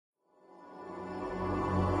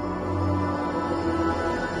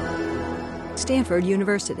Stanford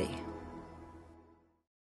University.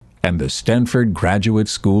 And the Stanford Graduate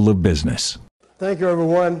School of Business. Thank you,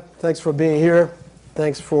 everyone. Thanks for being here.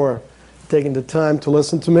 Thanks for taking the time to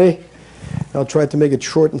listen to me. I'll try to make it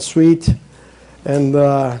short and sweet. And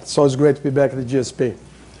it's always great to be back at the GSP.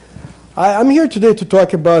 I'm here today to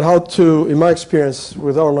talk about how to, in my experience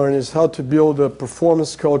with our learners, how to build a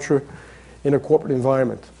performance culture in a corporate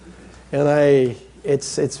environment. And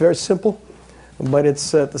it's very simple, but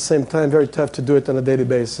it's at the same time very tough to do it on a daily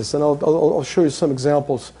basis. And I'll show you some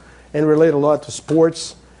examples and relate a lot to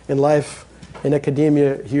sports and life in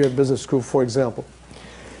academia here at Business School, for example.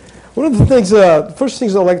 One of the things, first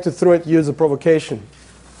things I'd like to throw at you is a provocation.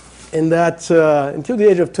 In that until the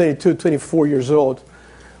age of 22, 24 years old,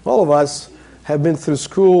 all of us have been through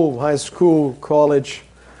school, high school, college,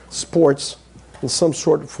 sports in some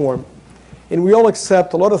sort of form. And we all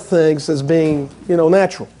accept a lot of things as being,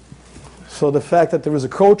 natural. So the fact that there is a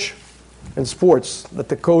coach in sports, that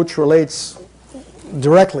the coach relates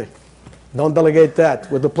directly, don't delegate that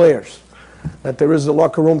with the players, that there is a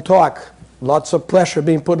locker room talk, lots of pressure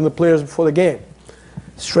being put on the players before the game,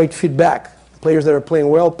 straight feedback. Players that are playing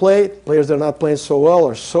well play, players that are not playing so well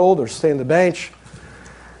are sold or stay on the bench,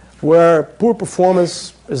 where poor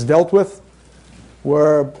performance is dealt with,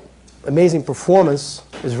 where amazing performance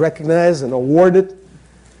is recognized and awarded,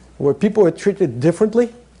 where people are treated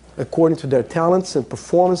differently according to their talents and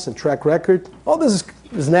performance and track record. All this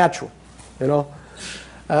is natural,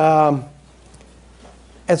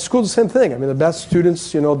 At school, the same thing. I mean, the best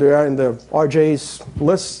students, they are in the RJ's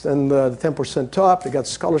list and the 10% top. They got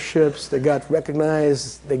scholarships. They got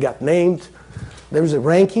recognized. They got named. There's a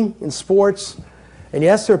ranking in sports. And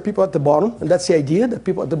yes, there are people at the bottom, and that's the idea, that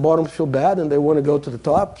people at the bottom feel bad and they want to go to the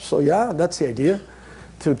top. So yeah, that's the idea,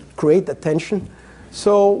 to create that tension.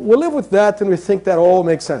 So we live with that, and we think that all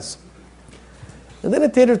makes sense. And then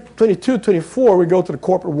at the age of 22, 24, we go to the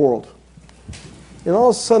corporate world. And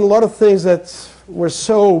all of a sudden, a lot of things that were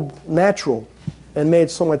so natural and made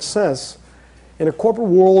so much sense in a corporate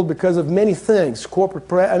world because of many things,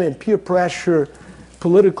 peer pressure,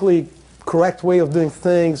 politically correct way of doing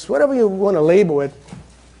things, whatever you want to label it,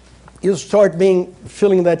 you start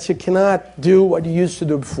feeling that you cannot do what you used to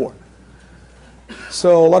do before.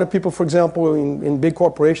 So a lot of people, for example, in big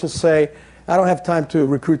corporations say, I don't have time to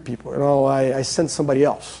recruit people. I send somebody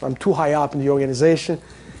else. I'm too high up in the organization,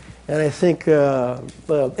 and I think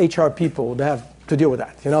the HR people would have to deal with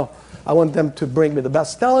that. I want them to bring me the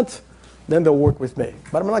best talent, then they'll work with me.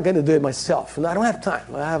 But I'm not going to do it myself, and I don't have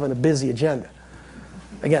time. I have a busy agenda.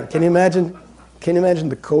 Again, can you imagine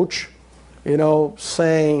the coach,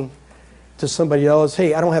 saying to somebody else,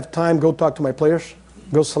 hey, I don't have time, go talk to my players,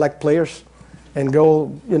 go select players, and go,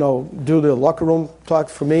 do the locker room talk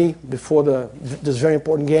for me before this very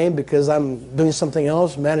important game because I'm doing something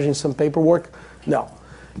else, managing some paperwork? No.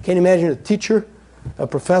 Can you imagine a teacher, a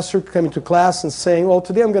professor coming to class and saying, well,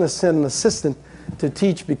 today I'm going to send an assistant to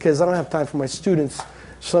teach because I don't have time for my students,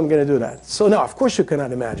 so I'm going to do that. So no, of course you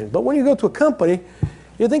cannot imagine. But when you go to a company,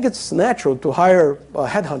 you think it's natural to hire a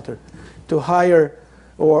headhunter, to hire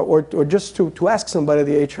or just to ask somebody,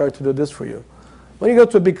 the HR, to do this for you. When you go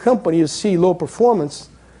to a big company, you see low performance,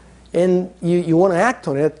 and you want to act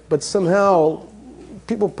on it, but somehow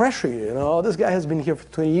people pressure you. This guy has been here for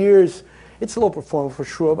 20 years. It's a low performer for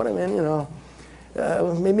sure, but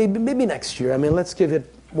maybe next year. Let's give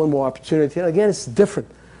it one more opportunity. And again, it's different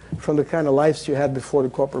from the kind of lives you had before the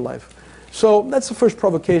corporate life. So that's the first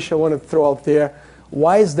provocation I want to throw out there.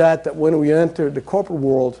 Why is that when we enter the corporate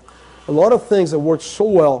world, a lot of things that work so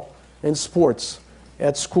well in sports,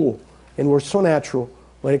 at school, and were so natural,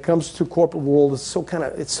 when it comes to corporate world, it's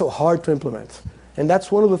so hard to implement. And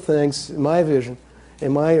that's one of the things, in my vision,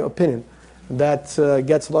 in my opinion, that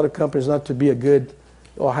gets a lot of companies not to be a good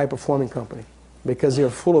or high-performing company, because they're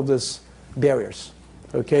full of these barriers,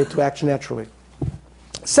 to act naturally.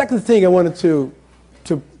 Second thing I wanted to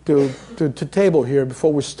table here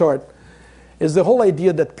before we start is the whole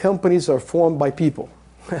idea that companies are formed by people.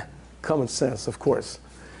 Common sense, of course.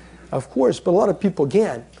 Of course, but a lot of people,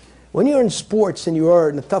 again, when you're in sports and you are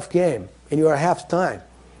in a tough game and you are half-time,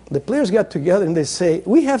 the players get together and they say,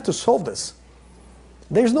 we have to solve this.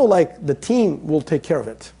 There's no the team will take care of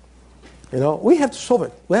it. We have to solve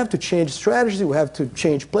it. We have to change strategy. We have to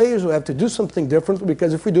change players. We have to do something different,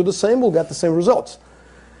 because if we do the same, we'll get the same results.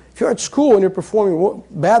 If you're at school and you're performing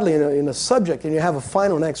badly in a subject and you have a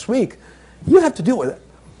final next week, you have to deal with it.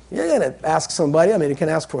 You're going to ask somebody. You can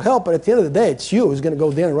ask for help, but at the end of the day, it's you who's going to go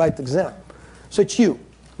there and write the exam. So it's you.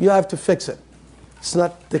 You have to fix it. It's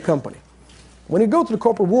not the company. When you go to the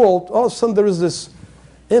corporate world, all of a sudden there is this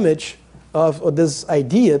image of this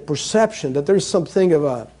idea, perception, that there is something of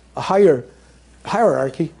a higher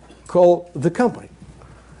hierarchy called the company.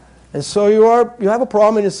 And so you have a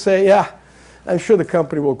problem and you say, yeah, I'm sure the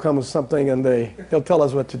company will come with something and they'll tell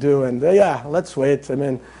us what to do. And yeah, let's wait. I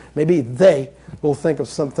mean, maybe they will think of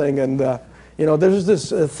something. And, there's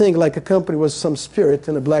this thing like a company with some spirit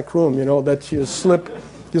in a black room, that you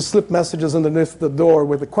slip messages underneath the door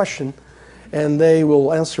with a question and they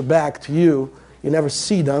will answer back to you. You never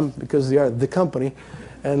see them because they are the company.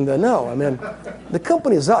 And no, I mean, the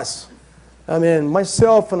company is us. I mean,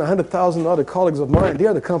 myself and 100,000 other colleagues of mine, they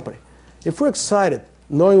are the company. If we're excited,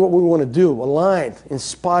 knowing what we want to do, aligned,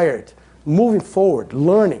 inspired, moving forward,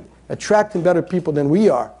 learning, attracting better people than we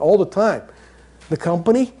are all the time, the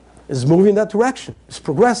company is moving in that direction. It's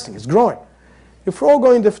progressing. It's growing. If we're all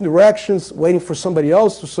going in different directions, waiting for somebody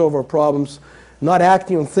else to solve our problems, not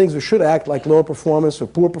acting on things we should act, like low performance or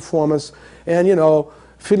poor performance, and,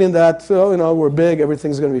 feeling that, we're big,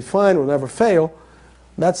 everything's going to be fine, we'll never fail,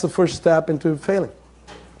 that's the first step into failing.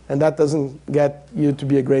 And that doesn't get you to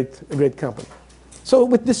be a great company. So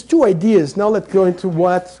with these two ideas, now let's go into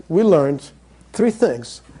what we learned, 3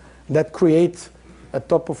 things that create a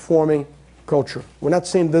top-performing culture. We're not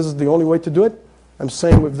saying this is the only way to do it. I'm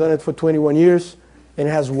saying we've done it for 21 years, and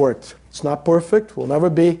it has worked. It's not perfect, will never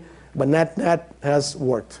be, but that has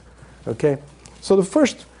worked. Okay? So the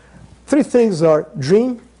first 3 things are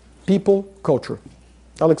dream, people, culture.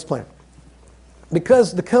 I'll explain.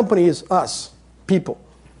 Because the company is us, people.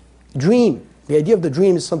 Dream, the idea of the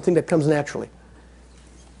dream is something that comes naturally.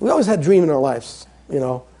 We always had dream in our lives,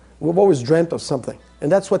 We've always dreamt of something.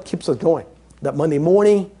 And that's what keeps us going. That Monday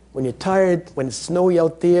morning, when you're tired, when it's snowy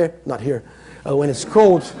out there, not here, when it's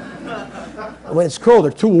cold,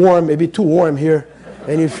 or too warm, maybe too warm here,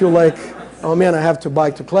 and you feel like, oh man, I have to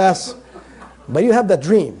bike to class. But you have that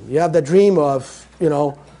dream. You have that dream of,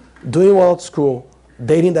 doing well at school,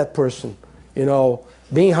 dating that person,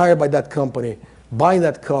 being hired by that company, buying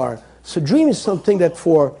that car. So dream is something that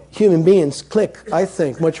for human beings click, I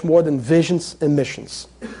think, much more than visions and missions.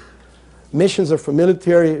 Missions are for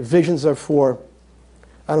military, visions are for,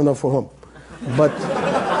 I don't know for whom.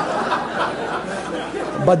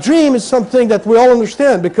 But dream is something that we all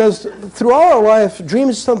understand because throughout our life, dream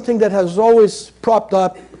is something that has always propped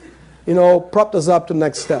us up to the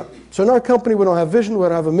next step. So in our company, we don't have vision, we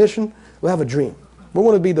don't have a mission, we have a dream. We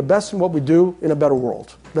want to be the best in what we do in a better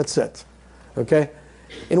world. That's it. Okay?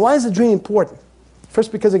 And why is the dream important?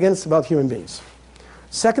 First, because again, it's about human beings.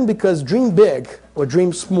 Second, because dream big or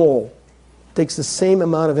dream small takes the same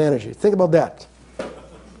amount of energy. Think about that.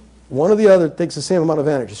 One or the other takes the same amount of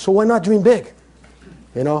energy. So why not dream big?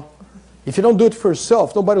 If you don't do it for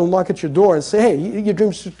yourself, nobody will knock at your door and say, hey, your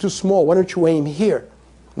dream's too small. Why don't you aim here?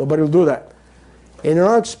 Nobody will do that. And in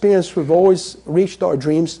our experience, we've always reached our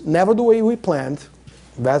dreams, never the way we planned.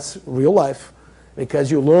 That's real life.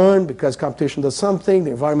 Because you learn, because competition does something,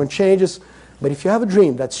 the environment changes. But if you have a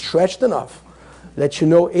dream that's stretched enough, that you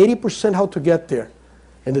know 80% how to get there,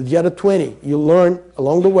 and the other 20, you learn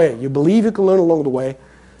along the way, you believe you can learn along the way,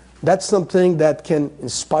 that's something that can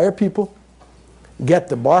inspire people, get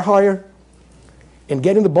the bar higher, and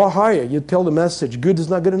getting the bar higher, you tell the message, good is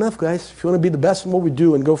not good enough, guys. If you want to be the best in what we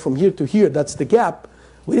do and go from here to here, that's the gap.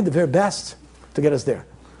 We need the very best to get us there.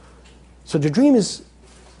 So the dream is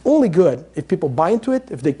only good if people buy into it,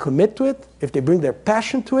 if they commit to it, if they bring their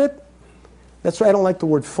passion to it. That's why I don't like the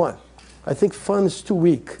word fun. I think fun is too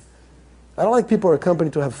weak. I don't like people in a company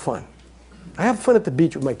to have fun. I have fun at the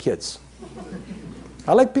beach with my kids.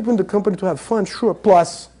 I like people in the company to have fun, sure,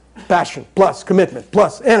 plus passion, plus commitment,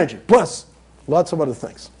 plus energy, plus lots of other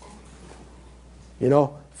things.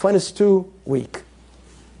 Fun is too weak,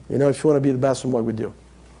 if you want to be the best in what we do.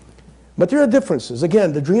 But there are differences.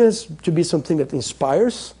 Again, the dream is to be something that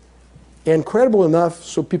inspires and credible enough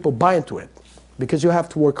so people buy into it. Because you have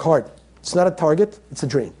to work hard. It's not a target, it's a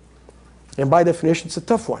dream. And by definition, it's a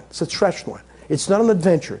tough one. It's a stretched one. It's not an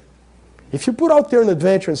adventure. If you put out there an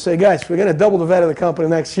adventure and say, guys, we're going to double the value of the company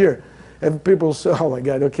next year, and people say, oh my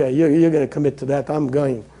God, okay, you're going to commit to that. I'm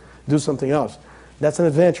going to do something else. That's an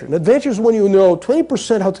adventure. An adventure is when you know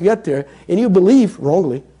 20% how to get there, and you believe,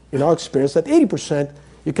 wrongly, in our experience, that 80%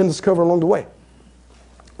 you can discover along the way.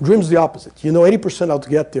 Dream's the opposite. You know 80% how to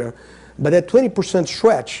get there, but that 20%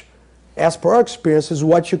 stretch, as per our experience, is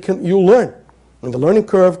what you learn. In the learning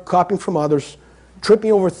curve, copying from others,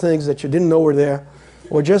 tripping over things that you didn't know were there,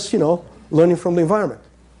 or just, learning from the environment.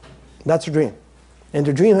 That's a dream. And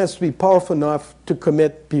the dream has to be powerful enough to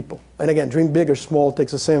commit people. And again, dream big or small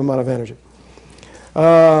takes the same amount of energy.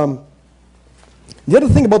 The other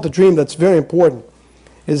thing about the dream that's very important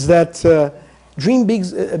is that dream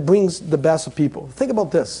brings the best of people. Think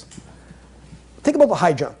about this. Think about the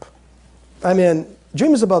high jump. I mean,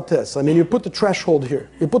 Dream is about this. I mean, you put the threshold here.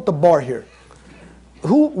 You put the bar here.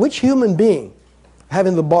 Which human being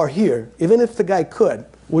having the bar here, even if the guy could,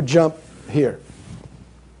 would jump here?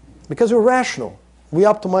 Because we're rational. We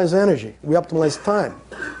optimize energy. We optimize time.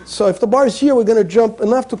 So if the bar is here, we're going to jump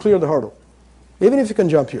enough to clear the hurdle, even if you can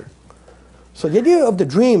jump here. So the idea of the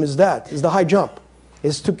dream is the high jump,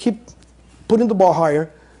 is to keep putting the bar higher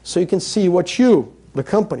so you can see what you, the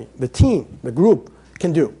company, the team, the group,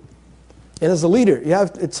 can do. And as a leader,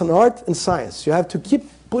 it's an art and science. You have to keep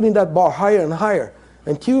putting that bar higher and higher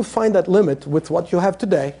until you find that limit with what you have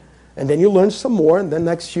today, and then you learn some more, and then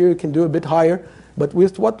next year you can do a bit higher, but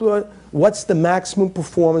with what's the maximum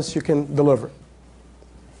performance you can deliver.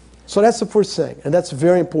 So that's the first thing, and that's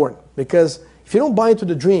very important, because if you don't buy into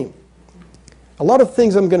the dream, a lot of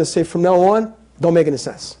things I'm going to say from now on don't make any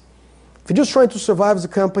sense. If you're just trying to survive as a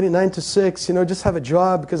company, 9 to 6, just have a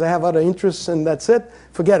job because I have other interests and that's it,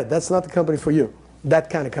 forget it. That's not the company for you, that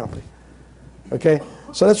kind of company. Okay?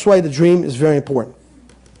 So that's why the dream is very important.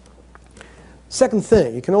 Second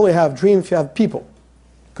thing, you can only have dream if you have people,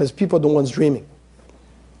 because people are the ones dreaming.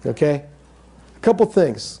 Okay? A couple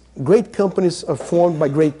things. Great companies are formed by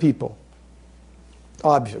great people.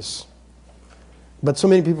 Obvious. But so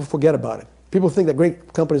many people forget about it. People think that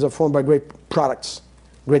great companies are formed by great products,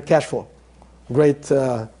 great cash flow, great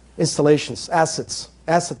installations, assets,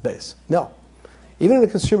 asset base. No. Even in a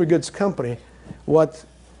consumer goods company, what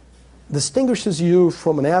distinguishes you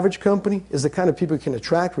from an average company is the kind of people you can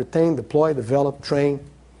attract, retain, deploy, develop, train,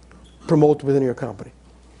 promote within your company.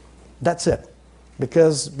 That's it.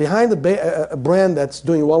 Because behind a brand that's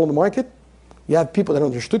doing well on the market, you have people that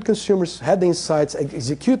understood consumers, had the insights,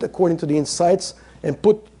 execute according to the insights, and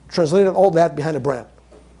translated all that behind the brand.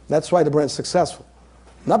 That's why the brand's successful.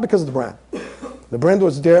 Not because of the brand. The brand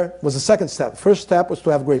was there, was the second step. First step was to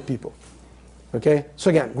have great people. Okay? So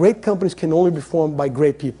again, great companies can only be formed by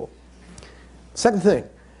great people. Second thing,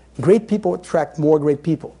 great people attract more great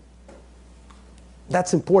people.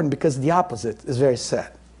 That's important because the opposite is very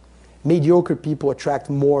sad. Mediocre people attract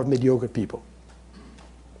more mediocre people.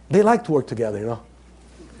 They like to work together,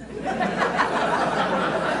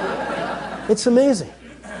 It's amazing.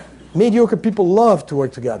 Mediocre people love to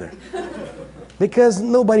work together because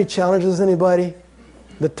nobody challenges anybody.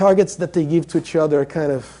 The targets that they give to each other are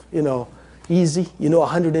kind of, easy.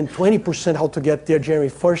 120% how to get there January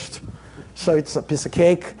 1st. So it's a piece of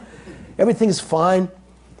cake. Everything is fine.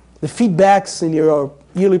 The feedbacks in your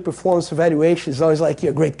yearly performance evaluation is always like,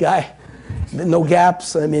 you're a great guy. No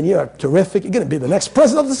gaps. I mean, you're terrific. You're going to be the next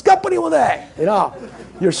president of this company one day.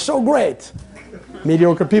 You're so great.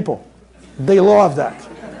 Mediocre people. They love that.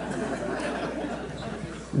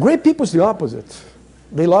 Great people is the opposite.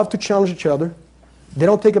 They love to challenge each other. They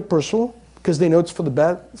don't take it personal because they know it's for the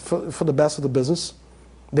best of the business.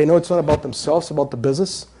 They know it's not about themselves, it's about the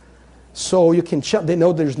business. So they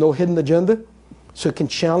know there's no hidden agenda. So you can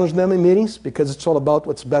challenge them in meetings because it's all about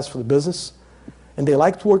what's best for the business. And they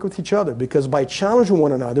like to work with each other because by challenging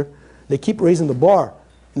one another, they keep raising the bar.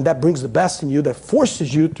 And that brings the best in you, that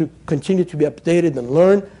forces you to continue to be updated and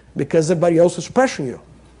learn because everybody else is pressuring you.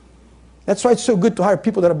 That's why it's so good to hire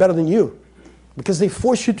people that are better than you, because they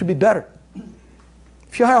force you to be better.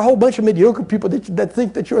 If you hire a whole bunch of mediocre people that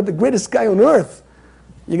think that you're the greatest guy on earth,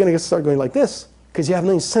 you're going to start going like this, because you have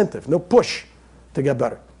no incentive, no push to get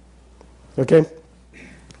better. Okay?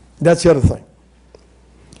 That's the other thing.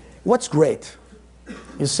 What's great?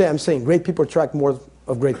 I'm saying great people attract more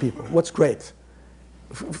of great people. What's great?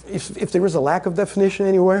 If there is a lack of definition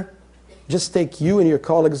anywhere, just take you and your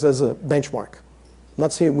colleagues as a benchmark. I'm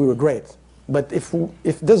not saying we were great, but if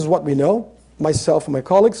this is what we know, myself and my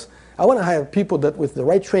colleagues, I want to hire people that with the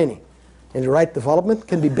right training and the right development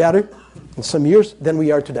can be better in some years than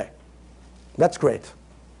we are today. That's great.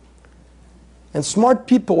 And smart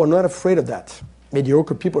people are not afraid of that.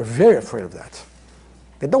 Mediocre people are very afraid of that.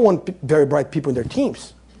 They don't want very bright people in their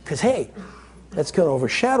teams because, hey, that's going to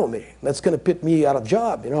overshadow me. That's going to put me out of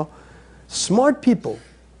job, Smart people,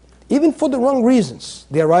 even for the wrong reasons,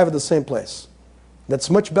 they arrive at the same place. That's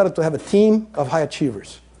much better to have a team of high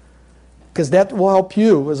achievers because that will help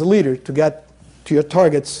you as a leader to get to your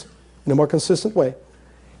targets in a more consistent way,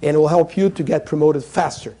 and it will help you to get promoted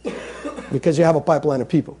faster because you have a pipeline of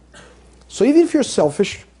people. So even if you're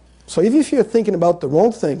selfish, so even if you're thinking about the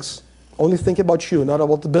wrong things, only think about you, not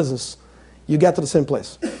about the business, you get to the same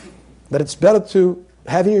place. But it's better to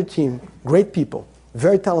have in your team great people,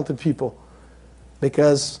 very talented people,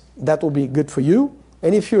 because that will be good for you.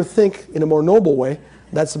 And if you think in a more noble way,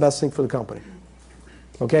 that's the best thing for the company.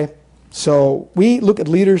 Okay? So we look at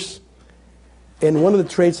leaders, and one of the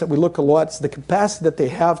traits that we look a lot is the capacity that they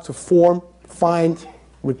have to form, find,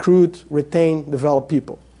 recruit, retain, develop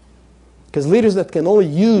people. Because leaders that can only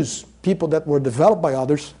use people that were developed by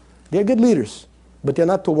others, they're good leaders, but they're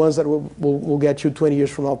not the ones that will get you 20 years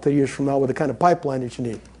from now, 30 years from now with the kind of pipeline that you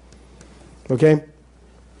need. Okay?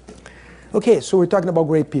 Okay, so we're talking about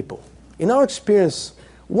great people. In our experience,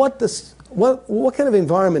 what kind of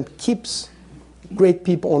environment keeps great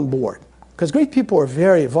people on board? Because great people are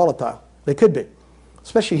very volatile. They could be,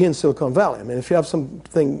 especially here in Silicon Valley. I mean, if you have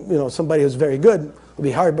somebody who's very good, will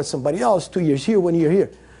be hired by somebody else, 2 years here, 1 year here.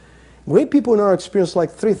 Great people in our experience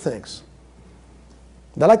like three things.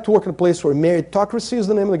 They like to work in a place where meritocracy is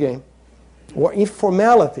the name of the game, where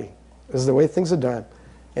informality is the way things are done,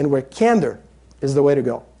 and where candor is the way to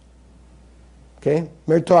go. Okay?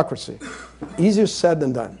 Meritocracy. Easier said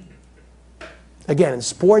than done. Again, in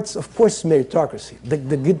sports, of course, meritocracy.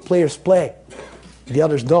 The good players play. The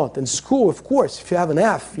others don't. In school, of course, if you have an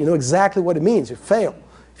F, you know exactly what it means. You fail.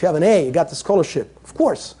 If you have an A, you got the scholarship. Of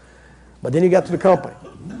course. But then you get to the company.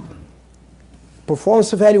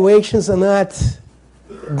 Performance evaluations are not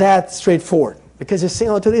that straightforward. Because you're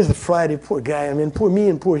saying, oh, today's the Friday, poor guy. I mean, poor me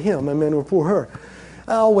and poor him. I mean, or poor her.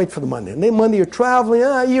 I'll wait for the Monday. And then Monday you're traveling.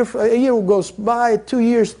 A year goes by, 2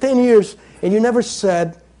 years, 10 years, and you never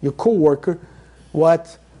said, your coworker,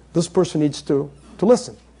 what this person needs to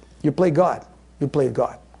listen. You play God. You play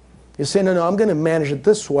God. You say, no, I'm going to manage it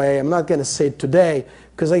this way. I'm not going to say it today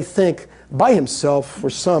because I think by himself, for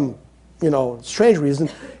some strange reason,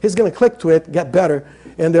 he's going to click to it, get better,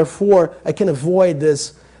 and therefore I can avoid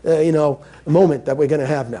this moment that we're going to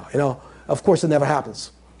have now. Of course, it never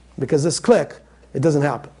happens because this click, it doesn't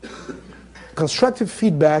happen. Constructive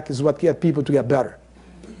feedback is what gets people to get better.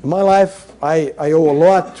 In my life, I owe a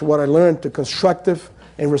lot to what I learned to constructive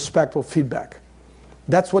and respectful feedback.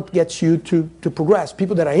 That's what gets you to progress,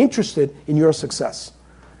 people that are interested in your success.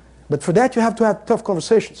 But for that, you have to have tough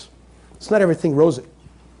conversations. It's not everything rosy.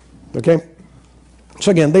 Okay?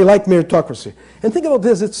 So again, they like meritocracy. And think about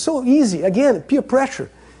this, it's so easy. Again, peer pressure.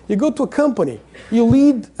 You go to a company, you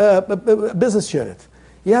lead a business unit,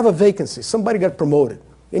 you have a vacancy, somebody got promoted,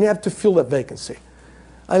 and you have to fill that vacancy.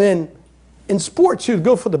 I mean, in sports, you'd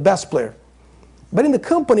go for the best player. But in the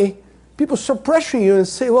company, people start pressuring you and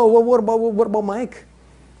say, well, what about Mike?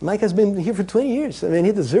 Mike has been here for 20 years. I mean,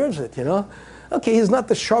 he deserves it, Okay, he's not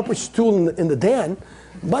the sharpest tool in the den,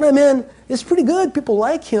 but I mean, it's pretty good. People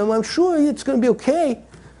like him. I'm sure it's going to be okay.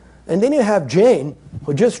 And then you have Jane,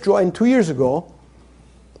 who just joined 2 years ago,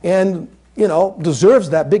 and deserves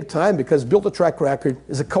that big time because built a track record,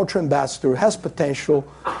 is a culture ambassador, has potential,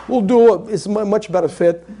 is a much better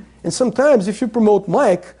fit. And sometimes if you promote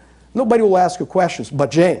Mike, nobody will ask you questions but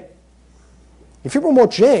Jane. If you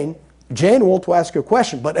promote Jane, Jane won't ask you a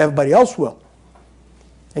question, but everybody else will.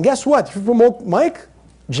 And guess what? If you promote Mike,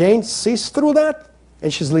 Jane sees through that,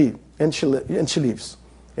 and she leaves.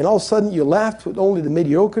 And all of a sudden, you're left with only the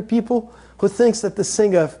mediocre people who thinks that this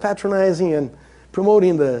thing of patronizing and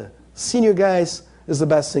promoting the senior guys is the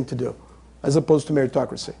best thing to do, as opposed to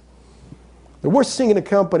meritocracy. The worst thing in a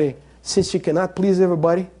company, since you cannot please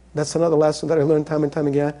everybody, that's another lesson that I learned time and time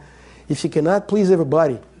again. If you cannot please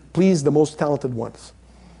everybody, please the most talented ones.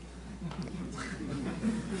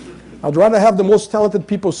 I'd rather have the most talented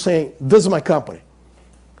people saying, this is my company.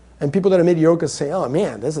 And people that are mediocre say, oh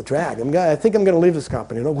man, there's a drag. I think I'm going to leave this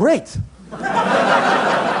company. Great.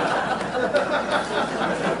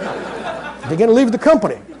 They're going to leave the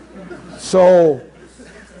company. So,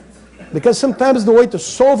 because sometimes the way to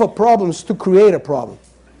solve a problem is to create a problem.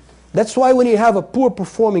 That's why when you have a poor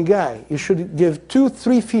performing guy, you should give 2,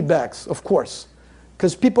 3 feedbacks, of course.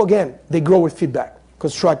 Because people, again, they grow with feedback,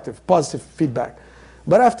 constructive, positive feedback.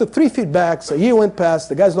 But after 3 feedbacks, a year went past,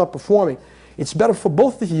 the guy's not performing, it's better for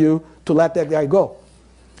both of you to let that guy go.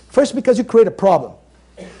 First, because you create a problem,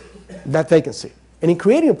 that vacancy. And in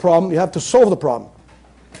creating a problem, you have to solve the problem.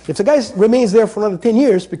 If the guy remains there for another 10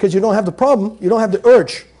 years because you don't have the problem, you don't have the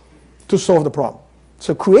urge to solve the problem.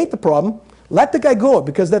 So create the problem, let the guy go,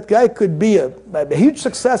 because that guy could be a huge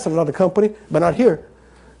success in another company, but not here.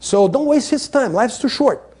 So don't waste his time. Life's too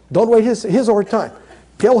short. Don't waste his or her time.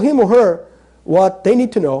 Tell him or her what they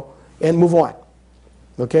need to know and move on.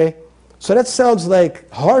 Okay? So that sounds like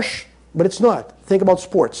harsh, but it's not. Think about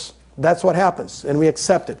sports. That's what happens, and we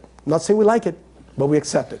accept it. I'm not saying we like it, but we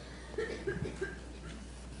accept it.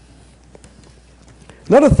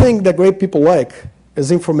 Another thing that great people like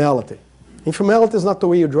is informality. Informality is not the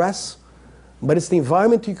way you dress, but it's the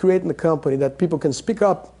environment you create in the company that people can speak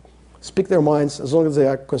up, speak their minds, as long as they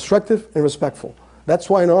are constructive and respectful. That's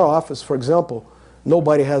why in our office, for example,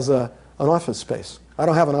 nobody has an office space. I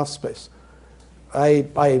don't have an office space.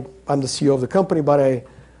 I'm the CEO of the company, but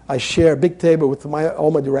I share a big table with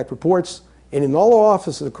all my direct reports, And in all our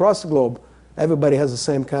offices across the globe, everybody has the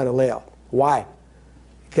same kind of layout. Why?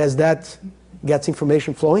 Because that gets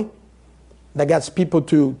information flowing. That gets people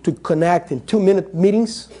to connect in 2-minute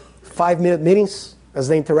meetings, 5-minute meetings as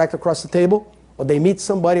they interact across the table, or they meet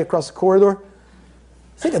somebody across the corridor.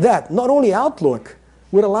 Think of that. Not only Outlook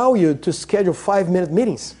would allow you to schedule 5-minute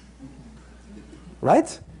meetings,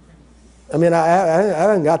 right? I mean, I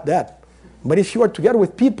haven't got that. But if you are together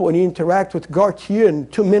with people and you interact with Gart here in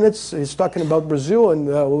 2 minutes, he's talking about Brazil, and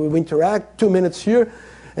we interact 2 minutes here,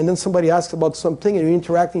 and then somebody asks about something and you're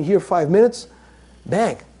interacting here 5 minutes,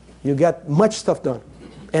 bang, you get much stuff done.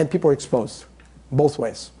 And people are exposed, both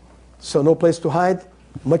ways. So no place to hide,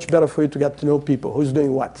 much better for you to get to know people, who's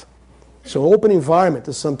doing what. So open environment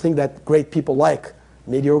is something that great people like.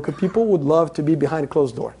 Mediocre people would love to be behind a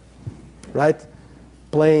closed door, right?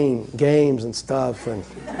 Playing games and stuff, and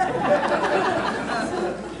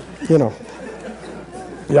you know,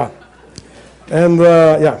 yeah. And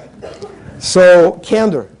yeah. So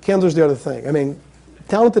candor is the other thing. I mean,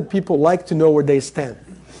 talented people like to know where they stand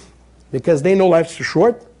because they know life's too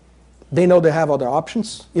short. They know they have other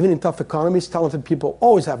options. Even in tough economies, talented people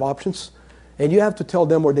always have options, and you have to tell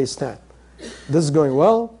them where they stand. This is going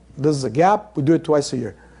well. This is a gap. We do it twice a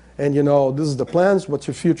year. And you know, this is the plans. What's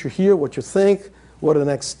your future here? What you think? What are the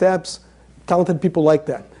next steps? Talented people like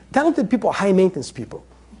that. Talented people are high maintenance people.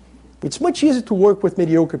 It's much easier to work with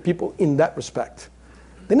mediocre people in that respect.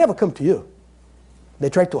 They never come to you. They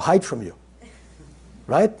try to hide from you,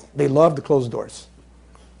 right? They love the closed doors.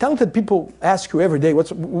 Talented people ask you every day,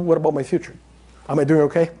 what about my future? Am I doing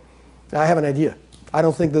okay? I have an idea. I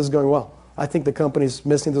don't think this is going well. I think the company's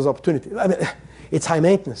missing this opportunity. I mean, it's high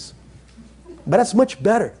maintenance. But that's much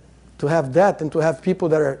better to have that than to have people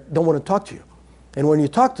that don't want to talk to you. And when you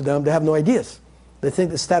talk to them, they have no ideas. They think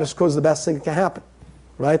the status quo is the best thing that can happen,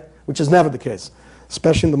 right? Which is never the case,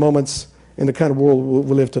 especially in the moments, in the kind of world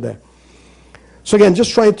we live today. So again,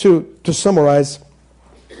 just trying to summarize,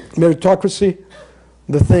 meritocracy,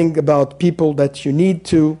 the thing about people that you need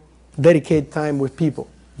to dedicate time with people,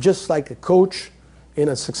 just like a coach in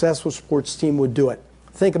a successful sports team would do it.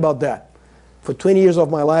 Think about that. For 20 years of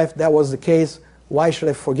my life, that was the case. Why should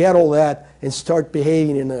I forget all that and start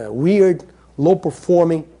behaving in a weird,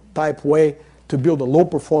 low-performing type way to build a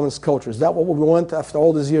low-performance culture? Is that what we want after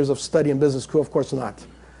all these years of study in business school? Of course not.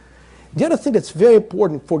 The other thing that's very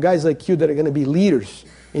important for guys like you that are going to be leaders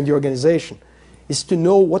in the organization is to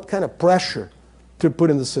know what kind of pressure to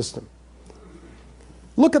put in the system.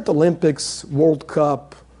 Look at the Olympics, World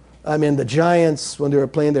Cup, I mean the Giants when they were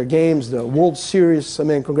playing their games, the World Series, I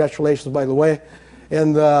mean congratulations by the way.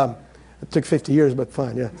 And it took 50 years, but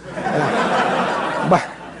fine, yeah.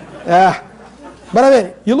 But I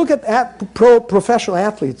mean, you look at professional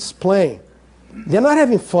athletes playing. They're not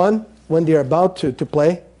having fun when they're about to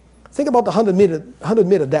play. Think about the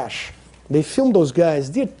 100-meter dash. They film those guys.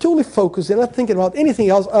 They're totally focused. They're not thinking about anything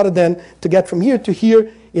else other than to get from here to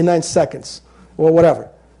here in 9 seconds or whatever,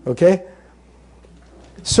 okay?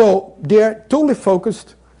 So they're totally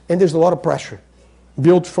focused, and there's a lot of pressure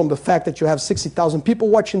built from the fact that you have 60,000 people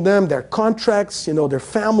watching them, their contracts, you know, their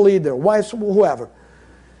family, their wives, whoever.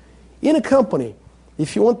 In a company,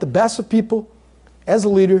 if you want the best of people, as a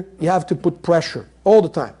leader, you have to put pressure all the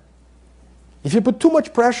time. If you put too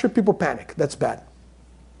much pressure, people panic. That's bad.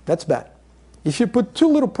 That's bad. If you put too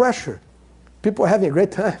little pressure, people are having a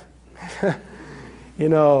great time. You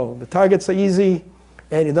know, the targets are easy,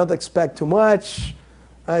 and you don't expect too much.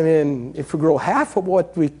 I mean, if we grow half of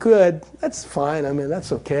what we could, that's fine. I mean,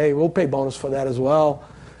 that's okay. We'll pay bonus for that as well.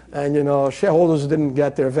 And, you know, shareholders didn't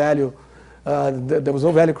get their value. There was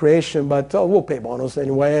no value creation, but we'll pay bonus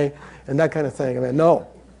anyway, and that kind of thing. I mean, no.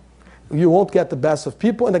 You won't get the best of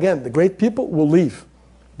people. And again, the great people will leave.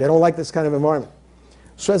 They don't like this kind of environment.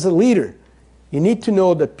 So as a leader, you need to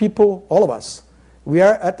know that people, all of us, we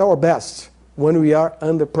are at our best when we are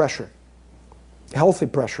under pressure, healthy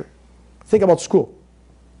pressure. Think about school.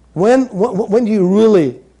 When do you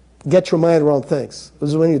really get your mind around things? This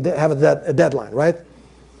is when you have a deadline, right?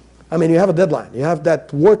 I mean, you have a deadline. You have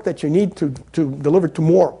that work that you need to deliver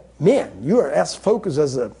tomorrow. Man, you are as focused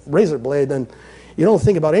as a razor blade, and you don't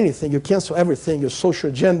think about anything. You cancel everything. Your social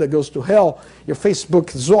agenda goes to hell. Your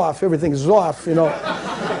Facebook is off. Everything is off, you know.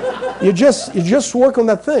 you just work on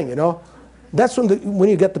that thing, you know. That's when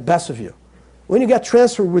you get the best of you. When you get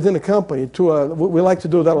transferred within a company to we like to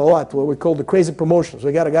do that a lot, what we call the crazy promotions.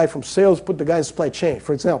 We got a guy from sales, put the guy in supply chain,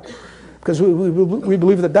 for example. Because we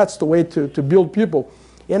believe that that's the way to build people.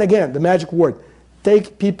 And again, the magic word,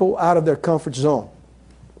 take people out of their comfort zone.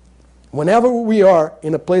 Whenever we are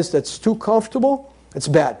in a place that's too comfortable, it's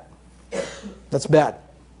bad. That's bad.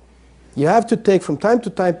 You have to take from time to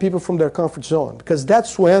time people from their comfort zone, because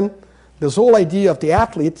that's when this whole idea of the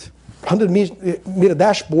athlete, 100-meter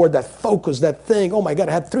dashboard, that focus, that thing, oh my God,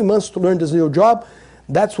 I had 3 months to learn this new job,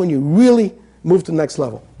 that's when you really move to the next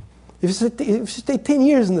level. If you stay 10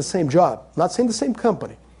 years in the same job, not saying the same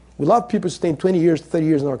company, we love people staying 20 years, 30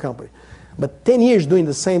 years in our company, but 10 years doing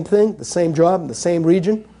the same thing, the same job, the same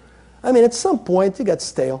region, I mean, at some point you get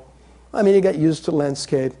stale. I mean, you get used to the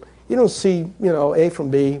landscape. You don't see, A from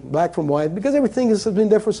B, black from white, because everything has been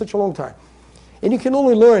there for such a long time. And you can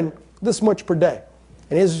only learn this much per day.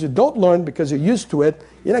 And as you don't learn because you're used to it,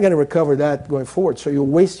 you're not going to recover that going forward. So you're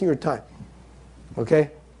wasting your time. Okay?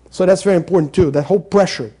 So that's very important too, that whole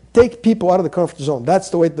pressure. Take people out of the comfort zone. That's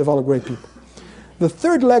the way to develop great people. The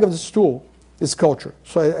third leg of the stool is culture.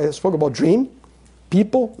 So I spoke about dream,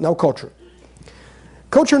 people, now culture.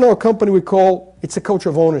 Culture in our company we call, it's a culture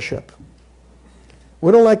of ownership.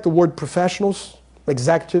 We don't like the word professionals,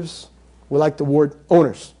 executives. We like the word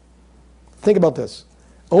owners. Think about this.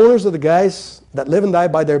 Owners are the guys that live and die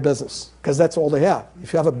by their business, because that's all they have.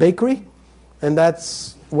 If you have a bakery, and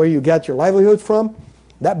that's where you get your livelihood from,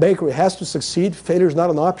 that bakery has to succeed. Failure is not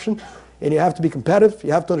an option, and you have to be competitive.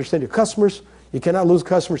 You have to understand your customers. You cannot lose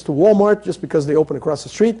customers to Walmart just because they open across the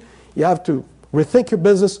street. You have to rethink your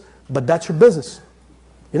business, but that's your business.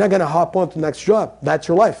 You're not going to hop on to the next job. That's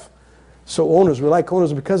your life. So owners, we like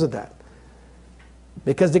owners because of that.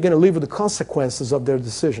 Because they're going to live with the consequences of their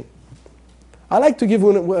decision. I like to give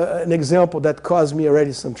you an example that caused me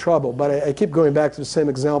already some trouble, but I keep going back to the same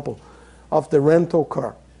example of the rental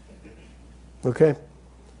car. Okay?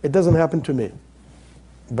 It doesn't happen to me.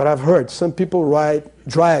 But I've heard some people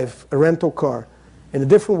drive a rental car in a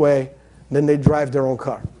different way than they drive their own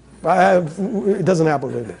car. It doesn't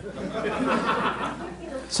happen with me.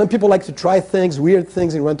 Some people like to try things, weird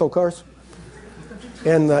things in rental cars.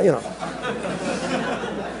 And,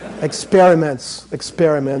 experiments.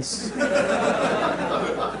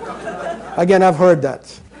 Again, I've heard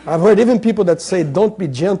that. I've heard even people that say, don't be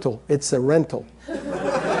gentle, it's a rental.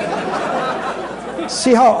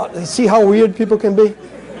 See how weird people can be?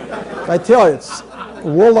 I tell you, the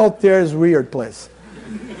world out there is a weird place.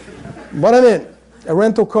 But I mean, a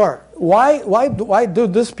rental car. Why do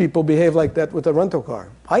these people behave like that with a rental car?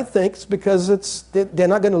 I think it's because they're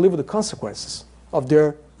not going to live with the consequences of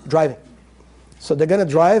their driving. So they're going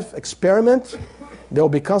to drive, experiment. There will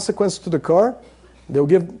be consequences to the car. They'll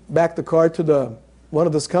give back the car to one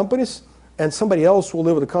of those companies, and somebody else will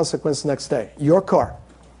live with the consequence next day. Your car.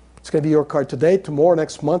 It's going to be your car today, tomorrow,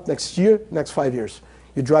 next month, next year, next 5 years.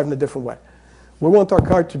 You drive in a different way. We want our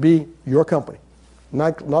car to be your company,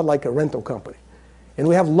 not like a rental company. And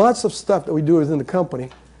we have lots of stuff that we do within the company,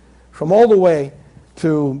 from all the way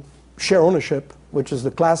to share ownership, which is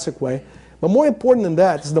the classic way. But more important than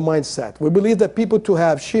that is the mindset. We believe that people to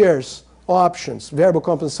have shares, options, variable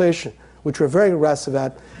compensation, which we're very aggressive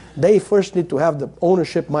at, they first need to have the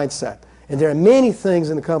ownership mindset. And there are many things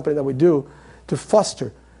in the company that we do to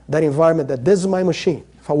foster that environment, that this is my machine.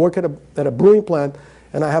 If I work at a brewing plant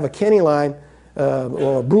and I have a canning line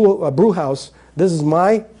or a brew house, this is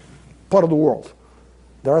my part of the world.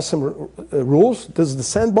 There are some rules. This is the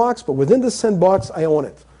sandbox, but within the sandbox, I own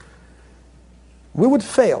it. We would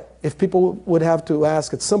fail if people would have to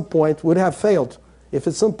ask at some point, would have failed if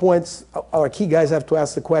at some point our key guys have to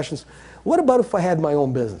ask the questions, what about if I had my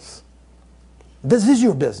own business? This is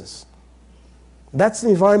your business. That's the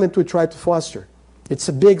environment we try to foster. It's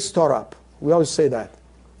a big startup. We always say that.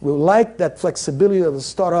 We like that flexibility of a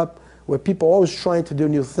startup where people are always trying to do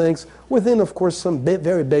new things within, of course, some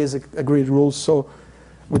very basic agreed rules so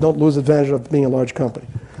we don't lose advantage of being a large company.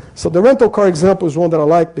 So the rental car example is one that I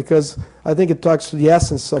like because I think it talks to the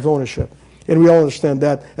essence of ownership. And we all understand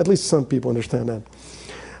that. At least some people understand that.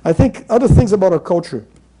 I think other things about our culture.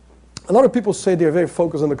 A lot of people say they're very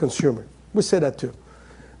focused on the consumer. We say that too.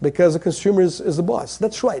 Because the consumer is the boss.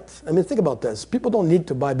 That's right. I mean, think about this. People don't need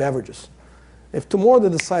to buy beverages. If tomorrow they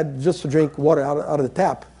decide just to drink water out of the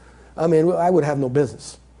tap, I mean, I would have no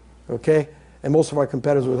business. Okay? And most of our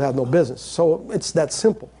competitors would have no business. So it's that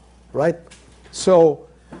simple, right? So,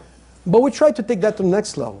 but we try to take that to the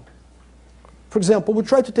next level. For example, we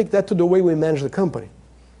try to take that to the way we manage the company.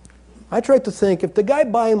 I try to think, if the guy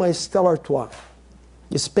buying my Stella Artois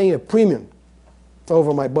is paying a premium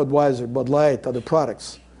over my Budweiser, Bud Light, other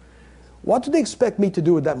products, what do they expect me to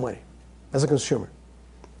do with that money as a consumer?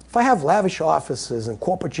 If I have lavish offices and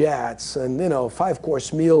corporate jets and,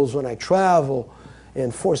 5-course meals when I travel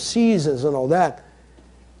and 4 seasons and all that,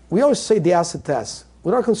 we always say the asset test.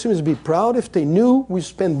 Would our consumers be proud if they knew we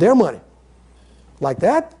spend their money like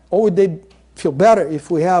that? Or would they feel better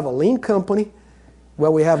if we have a lean company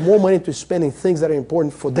where we have more money to spend in things that are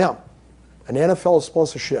important for them? an NFL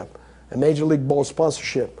sponsorship, a Major League Ball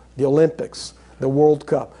sponsorship, the Olympics, the World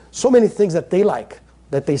Cup. So many things that they like,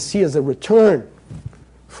 that they see as a return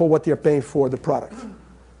for what they're paying for the product.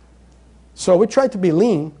 So we try to be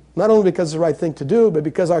lean, not only because it's the right thing to do, but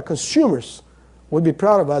because our consumers would be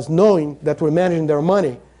proud of us knowing that we're managing their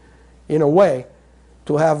money in a way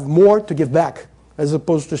to have more to give back as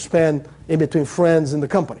opposed to spend in between friends in the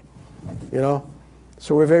company, you know.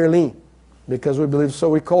 So we're very lean because we believe, so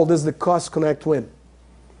we call this the cost connect win.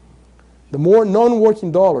 The more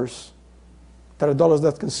non-working dollars that are dollars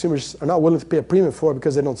that consumers are not willing to pay a premium for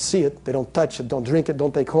because they don't see it, they don't touch it, don't drink it,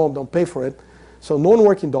 don't take home, don't pay for it. So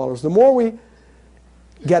non-working dollars, the more we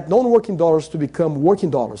get non-working dollars to become working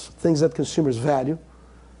dollars, things that consumers value,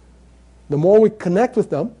 the more we connect with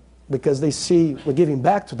them because they see we're giving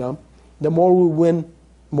back to them, the more we win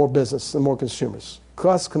more business and more consumers.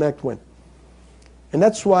 Cost, connect, win. And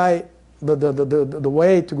that's why the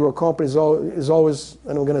way to grow a company is always,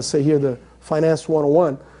 and I'm going to say here, the finance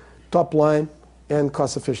 101, top line and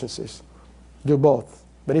cost efficiencies. Do both.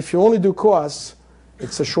 But if you only do costs,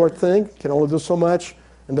 it's a short thing, can only do so much.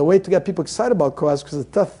 And the way to get people excited about costs, because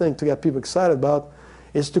the tough thing to get people excited about,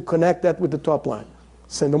 is to connect that with the top line.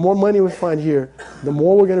 Saying the more money we find here, the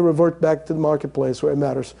more we're going to revert back to the marketplace where it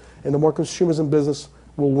matters, and the more consumers and business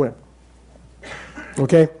will win.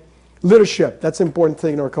 Okay? Leadership, that's an important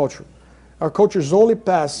thing in our culture. Our cultures only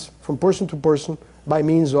pass from person to person by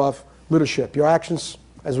means of leadership. Your actions,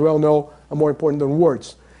 as we all know, are more important than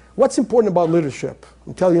words. What's important about leadership?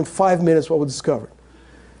 I'll tell you in 5 minutes what we discovered.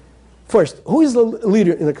 First, who is the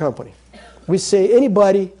leader in the company? We say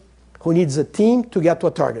anybody who needs a team to get to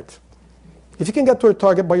a target. If you can get to a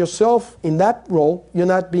target by yourself in that role, you're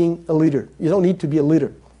not being a leader. You don't need to be a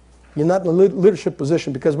leader. You're not in a leadership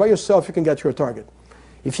position because by yourself you can get to your target.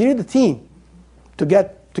 If you need a team to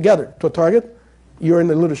get together to a target, you're in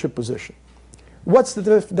a leadership position. What's the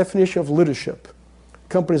definition of leadership?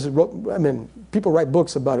 Companies, people write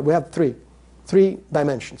books about it. We have three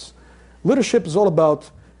dimensions. Leadership is all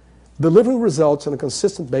about delivering results on a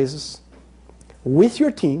consistent basis with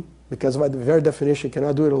your team, because by the very definition you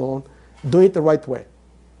cannot do it alone, doing it the right way.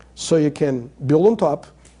 So you can build on top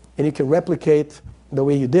and you can replicate the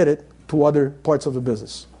way you did it to other parts of the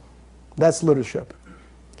business. That's leadership.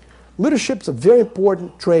 Leadership is a very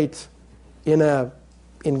important trait in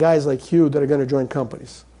guys like you that are going to join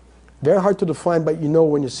companies. Very hard to define, but you know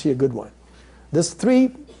when you see a good one. These three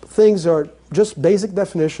things are just basic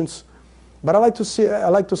definitions, but I like to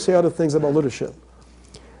say other things about leadership.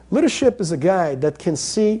 Leadership is a guy that can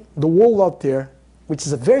see the world out there, which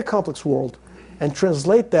is a very complex world, and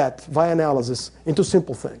translate that via analysis into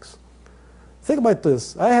simple things. Think about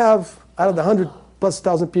this. I have, out of the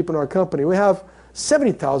 100,000+ people in our company, we have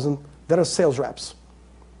 70,000 that are sales reps.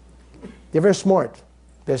 They're very smart.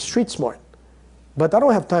 They're street smart. But I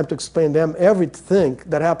don't have time to explain to them everything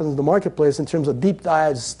that happens in the marketplace in terms of deep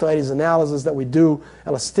dives, studies, analysis that we do,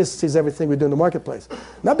 elasticities, everything we do in the marketplace.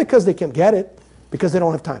 Not because they can't get it, because they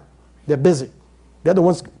don't have time. They're busy. They're the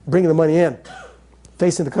ones bringing the money in,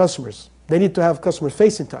 facing the customers. They need to have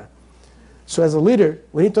customer-facing time. So as a leader,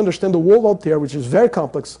 we need to understand the world out there, which is very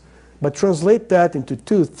complex, but translate that into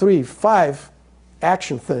 2, 3, 5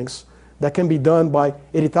 action things that can be done by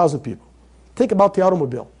 80,000 people. Think about the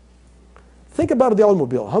automobile. Think about the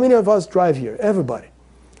automobile. How many of us drive here? Everybody.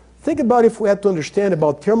 Think about if we had to understand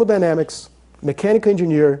about thermodynamics, mechanical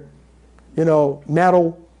engineer,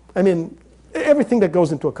 metal, everything that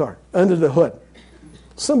goes into a car, under the hood.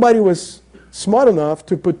 Somebody was smart enough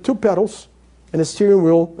to put 2 pedals and a steering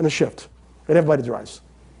wheel and a shift, and everybody drives,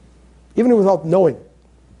 even without knowing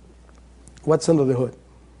what's under the hood.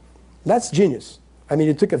 That's genius.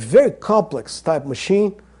 You took a very complex type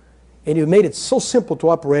machine and you made it so simple to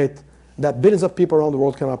operate that billions of people around the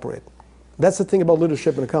world can operate. That's the thing about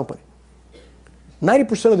leadership in a company.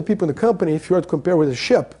 90% of the people in the company, if you were to compare with a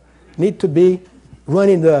ship, need to be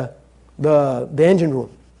running the engine room.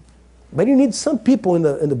 But you need some people in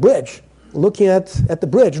the bridge, looking at the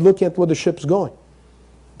bridge, looking at where the ship's going.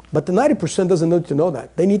 But the 90% doesn't need to know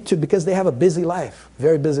that. They need to because they have a busy life,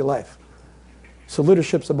 very busy life. So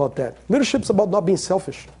leadership's about that. Leadership's about not being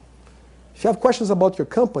selfish. If you have questions about your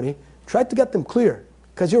company, try to get them clear,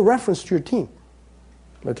 because you're a reference to your team.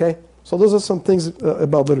 Okay? So those are some things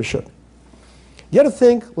about leadership. The other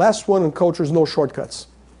thing, last one on culture, is no shortcuts.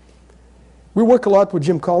 We work a lot with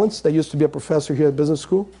Jim Collins, that used to be a professor here at business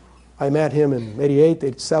school. I met him in 88,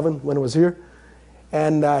 87 when I was here.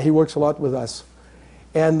 And he works a lot with us.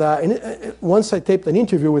 And once I taped an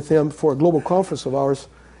interview with him for a global conference of ours,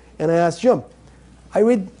 and I asked Jim, I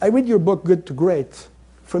read your book, Good to Great,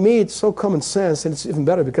 for me, it's so common sense, and it's even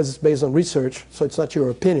better because it's based on research, so it's not your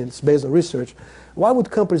opinion, it's based on research. Why would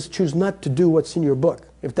companies choose not to do what's in your book,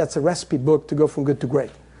 if that's a recipe book to go from good to great?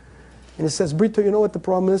 And it says, Brito, you know what the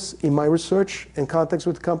problem is in my research and contacts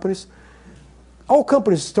with companies? All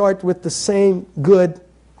companies start with the same good,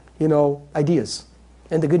 ideas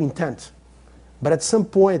and the good intent. But at some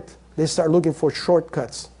point, they start looking for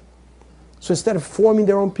shortcuts. So instead of forming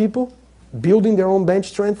their own people, building their own bench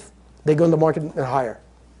strength, they go in the market and hire.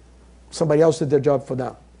 Somebody else did their job for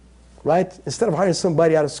them, right? Instead of hiring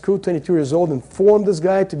somebody out of school, 22 years old, and form this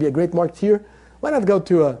guy to be a great marketeer, why not go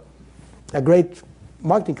to a great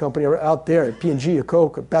marketing company out there, a P&G, a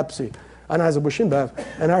Coke, a Pepsi, Anheuser-Busch InBev,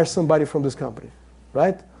 and hire somebody from this company,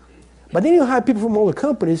 right? But then you hire people from all the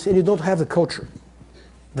companies, and you don't have the culture,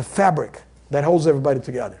 the fabric that holds everybody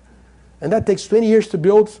together. And that takes 20 years to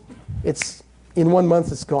build. It's in 1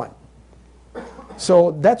 month, it's gone.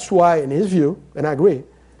 So that's why, in his view, and I agree,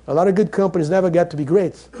 a lot of good companies never get to be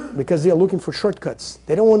great because they are looking for shortcuts.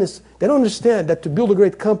 They don't understand that to build a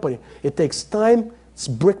great company, it takes time, it's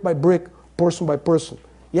brick by brick, person by person.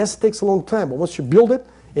 Yes, it takes a long time, but once you build it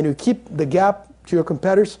and you keep the gap to your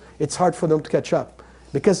competitors, it's hard for them to catch up.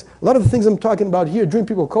 Because a lot of the things I'm talking about here, Dream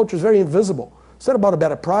People culture, is very invisible. It's not about a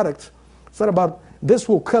better product. It's not about, this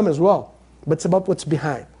will come as well, but it's about what's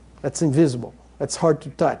behind. That's invisible. That's hard to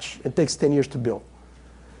touch. It takes 10 years to build.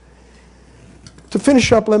 To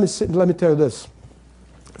finish up, let me tell you this.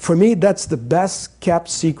 For me, that's the best kept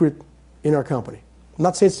secret in our company. I'm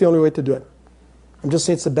not saying it's the only way to do it. I'm just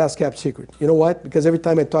saying it's the best kept secret. You know what? Because every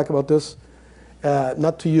time I talk about this,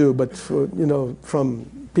 not to you, but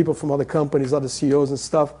from people from other companies, other CEOs and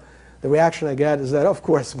stuff, the reaction I get is that, of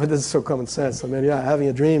course, but this is so common sense. I mean, yeah, having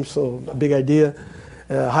a dream, so a big idea,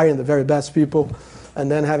 hiring the very best people,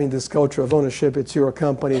 and then having this culture of ownership. It's your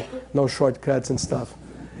company, no shortcuts and stuff.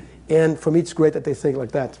 And for me, it's great that they think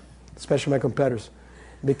like that, especially my competitors,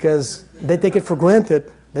 because they take it for granted.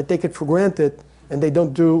 They take it for granted, and they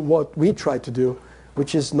don't do what we try to do,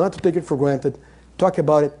 which is not to take it for granted, talk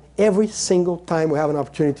about it every single time we have an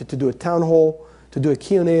opportunity to do a town hall, to do a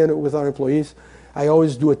Q&A with our employees. I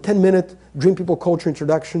always do a 10-minute Dream People culture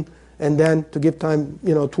introduction, and then to give time,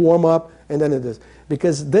 to warm up, and then it is.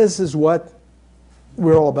 Because this is what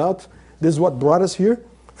we're all about. This is what brought us here,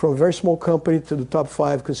 from a very small company to the top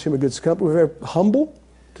 5 consumer goods company. We're very humble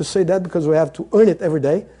to say that because we have to earn it every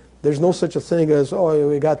day. There's no such a thing as, oh,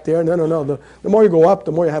 we got there. No, no, no. The more you go up,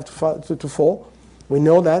 the more you have to fall. We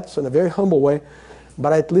know that, so in a very humble way.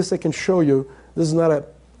 But at least I can show you this is not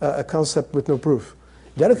a concept with no proof.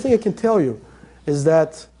 The other thing I can tell you is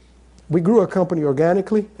that we grew our company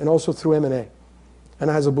organically and also through M&A.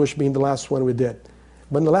 Anheuser-Busch being the last one we did.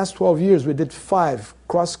 But in the last 12 years, we did 5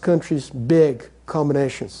 cross-countries big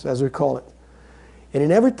combinations, as we call it. And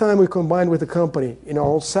in every time we combined with a company in our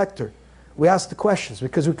own sector, we asked the questions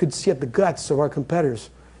because we could see at the guts of our competitors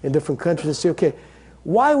in different countries and say, okay,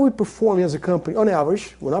 why are we performing as a company? On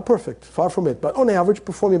average, we're not perfect, far from it, but on average,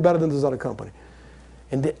 performing better than this other company.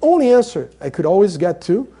 And the only answer I could always get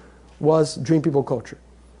to was Dream People culture,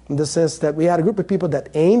 in the sense that we had a group of people that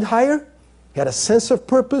aimed higher, had a sense of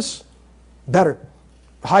purpose, better,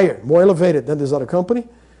 higher, more elevated than this other company.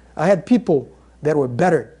 I had people that were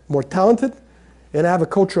better, more talented, and I have a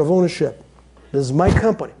culture of ownership. This is my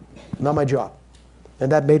company, not my job.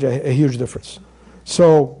 And that made a huge difference.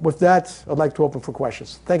 So with that, I'd like to open for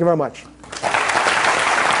questions. Thank you very much.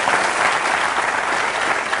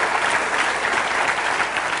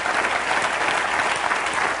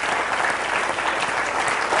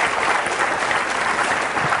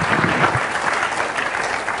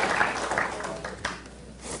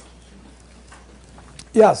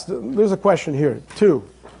 Yes, there's a question here, too.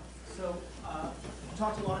 So you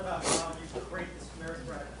talked a lot about how you create this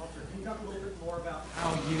meritocratic culture. Can you talk a little bit more about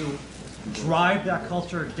how you drive that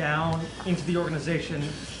culture down into the organization,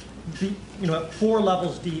 at 4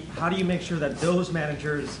 levels deep? How do you make sure that those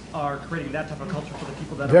managers are creating that type of culture for the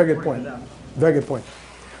people that are reporting to them? Very good point.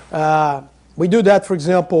 We do that, for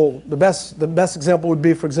example, the best example would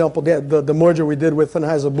be, for example, the merger we did with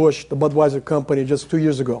Anheuser-Busch, the Budweiser company, just 2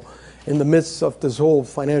 years ago, in the midst of this whole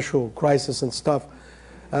financial crisis and stuff.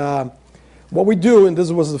 What we do, and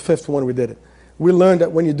this was the 5th one we did it, we learned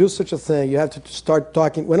that when you do such a thing, you have to start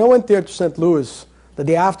talking. When I went there to St. Louis, the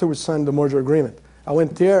day after we signed the merger agreement, I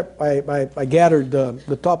went there, I gathered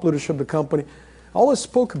the top leadership of the company. All I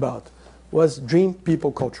spoke about was Dream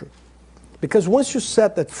People culture. Because once you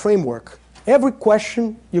set that framework, every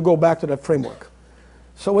question, you go back to that framework.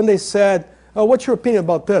 So when they said, oh, what's your opinion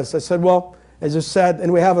about this? I said, well, as you said,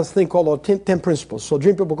 and we have a thing called 10 principles. So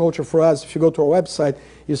Dream People culture for us, if you go to our website,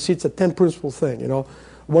 you see it's a 10 principle thing,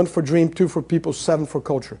 1 for dream, 2 for people, 7 for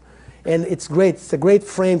culture. And it's great. It's a great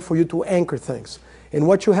frame for you to anchor things. And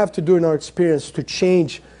what you have to do in our experience to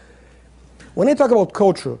change. When I talk about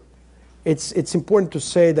culture, it's important to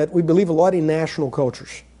say that we believe a lot in national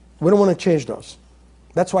cultures. We don't want to change those.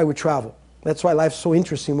 That's why we travel. That's why life's so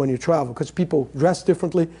interesting when you travel, because people dress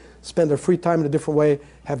differently, spend their free time in a different way,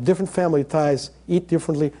 have different family ties, eat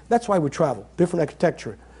differently. That's why we travel, different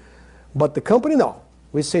architecture. But the company, no.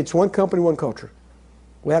 We say it's one company, one culture.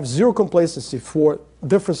 We have zero complacency for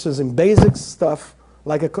differences in basic stuff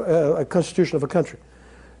like a constitution of a country.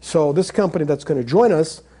 So this company that's going to join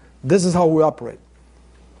us, this is how we operate.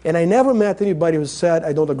 And I never met anybody who said,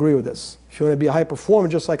 I don't agree with this. If you want to be a high performer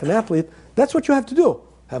just like an athlete, that's what you have to do.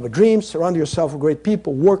 Have a dream, surround yourself with great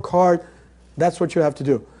people, work hard. That's what you have to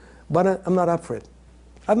do. But I'm not up for it.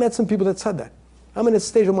 I've met some people that said that. I'm in a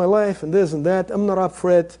stage of my life and this and that. I'm not up for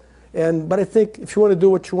it. But I think if you want to do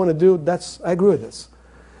what you want to do, I agree with this.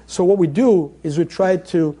 So what we do is we try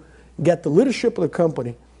to get the leadership of the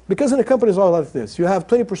company. Because in a company, it's all like this. You have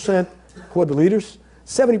 20% who are the leaders,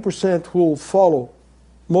 70% who will follow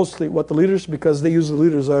mostly what the leaders, because they use the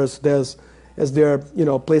leaders as their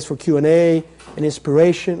place for Q&A and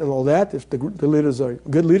inspiration and all that, if the leaders are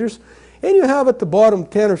good leaders. And you have at the bottom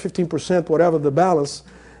 10 or 15%, whatever the balance,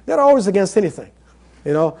 that are always against anything.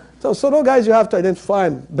 So those guys you have to identify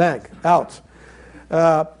and bang, out.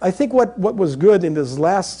 I think what was good in this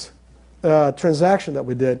last transaction that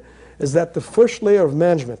we did is that the first layer of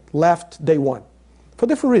management left day one for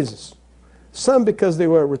different reasons. Some because they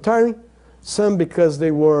were retiring, some because they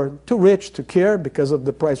were too rich to care because of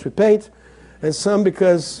the price we paid, and some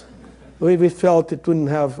because we felt it wouldn't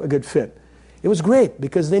have a good fit. It was great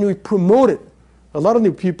because then we promoted a lot of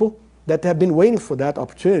new people that have been waiting for that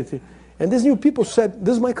opportunity. And these new people said,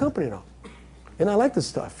 this is my company now. And I like this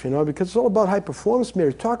stuff, because it's all about high performance,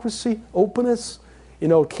 meritocracy, openness,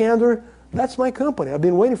 candor. That's my company I've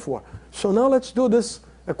been waiting for. So now let's do this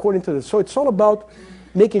according to this. So it's all about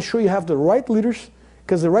making sure you have the right leaders,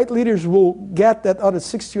 because the right leaders will get that other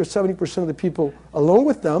 60 or 70% of the people along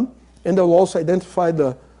with them, and they'll also identify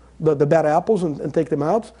the bad apples and take them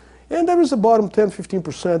out. And there is a bottom 10,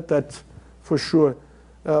 15% that for sure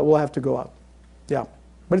will have to go out. Yeah.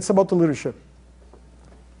 But it's about the leadership.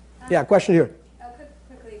 Yeah, question here.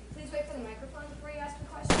 Quickly, please wait for the microphone before you ask the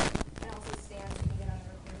question, and also stand so you can get on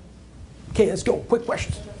the recording. Okay, let's go. Quick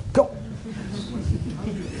questions. Go.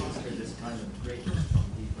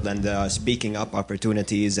 And speaking up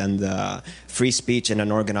opportunities and free speech in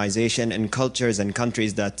an organization and cultures and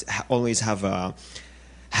countries that always have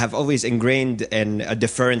always ingrained in a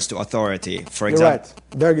deference to authority. For example, you're right.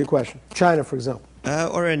 Very good question. China, for example.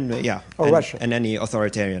 Or Russia. In any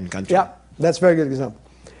authoritarian country. Yeah, that's a very good example.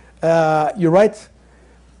 You're right.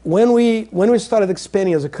 When we started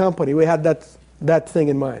expanding as a company, we had that thing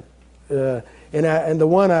in mind. And the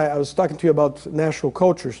one I was talking to you about national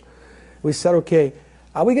cultures, we said, okay,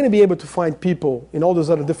 are we going to be able to find people in all those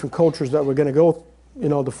other different cultures that we're going to go,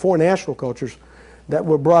 the 4 national cultures that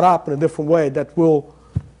were brought up in a different way that will,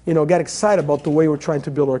 get excited about the way we're trying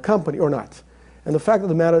to build our company or not? And the fact of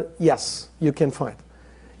the matter, yes, you can find.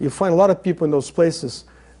 You find a lot of people in those places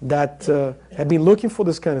that have been looking for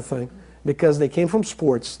this kind of thing because they came from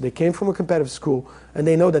sports, they came from a competitive school, and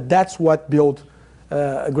they know that that's what built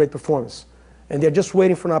a great performance. And they're just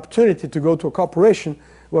waiting for an opportunity to go to a corporation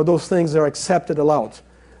where those things are accepted, allowed.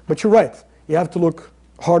 But you're right. You have to look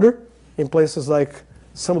harder in places like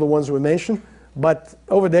some of the ones we mentioned. But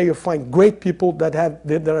over there, you'll find great people that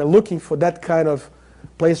are looking for that kind of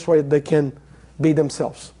place where they can be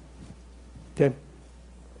themselves. Okay?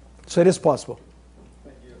 So it is possible.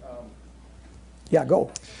 Thank you. Yeah,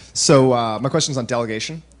 go. So my question is on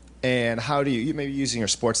delegation. And how do you, maybe using your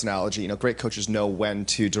sports analogy, great coaches know when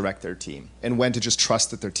to direct their team and when to just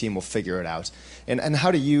trust that their team will figure it out. And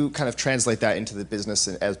how do you kind of translate that into the business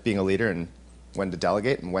as being a leader, and when to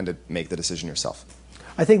delegate and when to make the decision yourself?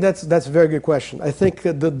 I think that's a very good question. I think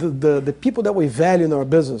the people that we value in our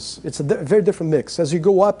business, it's a very different mix. As you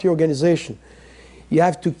go up the organization, you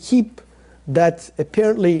have to keep that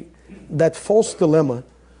false dilemma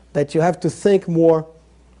that you have to think more,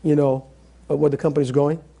 of where the company is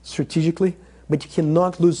going strategically, but you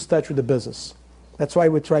cannot lose touch with the business. That's why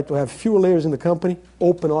we try to have fewer layers in the company,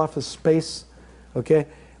 open office space, okay?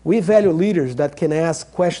 We value leaders that can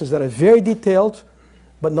ask questions that are very detailed,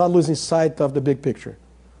 but not losing sight of the big picture.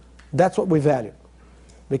 That's what we value.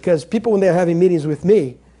 Because people, when they're having meetings with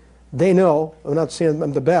me, they know, I'm not saying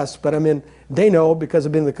I'm the best, but they know, because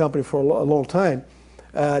I've been in the company for a long time,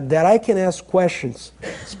 that I can ask questions,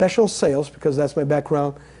 especially on sales, because that's my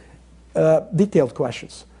background, detailed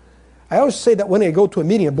questions. I always say that when I go to a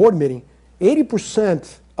meeting, a board meeting,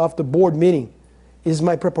 80% of the board meeting is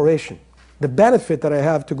my preparation. The benefit that I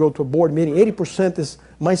have to go to a board meeting, 80% is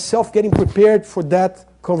myself getting prepared for that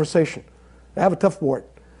conversation. I have a tough board.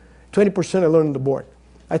 20% I learn on the board.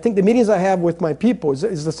 I think the meetings I have with my people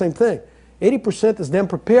is the same thing. 80% is them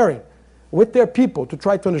preparing with their people to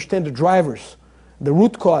try to understand the drivers, the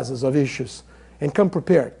root causes of issues, and come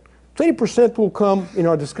prepared. 20% will come in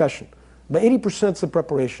our discussion, but 80% is the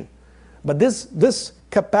preparation. But this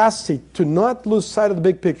capacity to not lose sight of the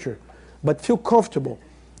big picture, but feel comfortable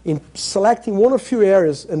in selecting one or few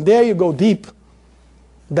areas, and there you go deep,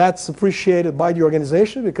 that's appreciated by the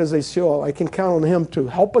organization because they say, oh, I can count on him to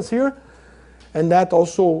help us here, and that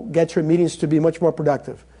also gets your meetings to be much more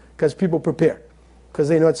productive because people prepare, because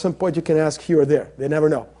they know at some point you can ask here or there. They never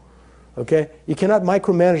know. Okay? You cannot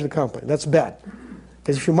micromanage the company. That's bad.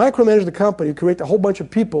 Because if you micromanage the company, you create a whole bunch of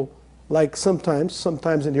people, like sometimes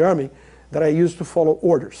in the Army, that I use to follow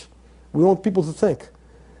orders. We want people to think.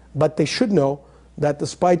 But they should know that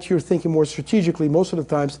despite your thinking more strategically, most of the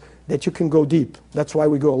times, that you can go deep. That's why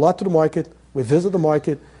we go a lot to the market, we visit the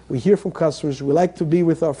market, we hear from customers, we like to be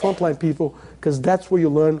with our frontline people, because that's where you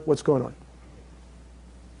learn what's going on.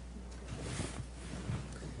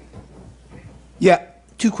 Yeah,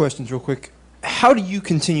 2 questions real quick. How do you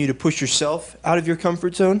continue to push yourself out of your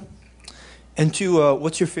comfort zone? And 2,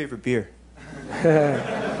 what's your favorite beer?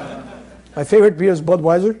 My favorite beer is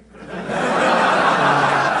Budweiser.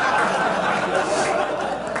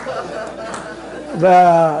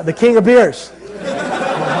 The king of beers.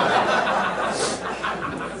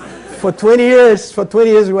 For 20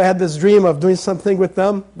 years, we had this dream of doing something with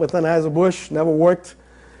them, with Anheuser-Busch. Never worked,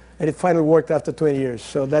 and it finally worked after 20 years.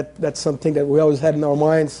 So that's something that we always had in our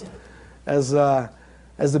minds as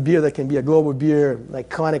the beer that can be a global beer, an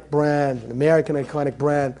iconic brand, an American iconic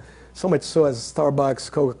brand. So much so as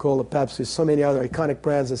Starbucks, Coca-Cola, Pepsi, so many other iconic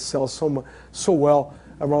brands that sell so well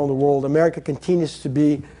around the world. America continues to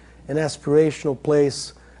be an aspirational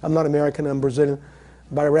place. I'm not American, I'm Brazilian,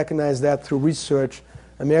 but I recognize that through research.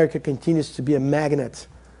 America continues to be a magnet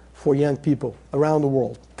for young people around the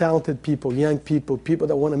world. Talented people, young people, people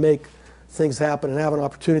that want to make things happen and have an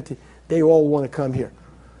opportunity. They all want to come here.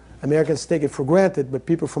 Americans take it for granted, but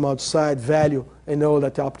people from outside value and know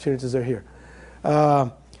that the opportunities are here.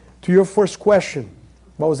 To your first question,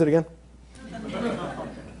 what was it again?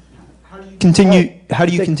 How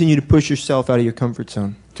do you continue to push yourself out of your comfort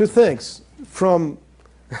zone? 2 things, from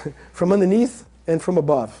underneath and from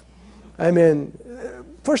above. I mean,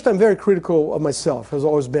 first, I'm very critical of myself, has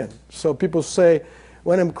always been. So people say,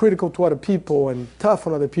 when I'm critical to other people and tough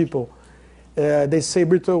on other people, they say,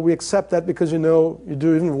 Brito, we accept that because you know you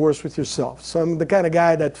do even worse with yourself. So I'm the kind of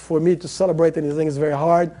guy that for me to celebrate anything is very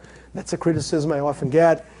hard. That's a criticism I often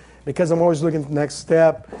get because I'm always looking at the next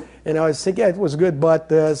step. And I always think, yeah, it was good, but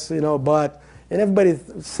this, but. And everybody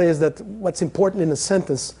says that what's important in a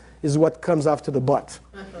sentence is what comes after the but,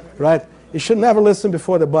 right? You should never listen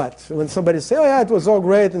before the but. When somebody says, oh yeah, it was all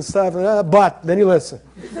great and stuff, but, then you listen,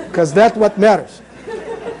 because that's what matters.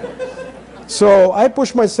 So I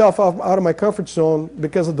push myself out of my comfort zone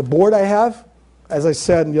because of the board I have. As I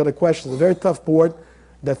said in the other questions, a very tough board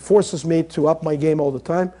that forces me to up my game all the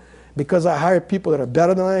time because I hire people that are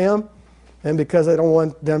better than I am, and because I don't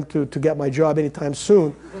want them to get my job anytime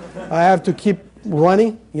soon. I have to keep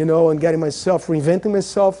running, and getting myself, reinventing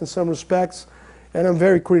myself in some respects, and I'm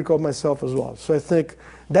very critical of myself as well. So I think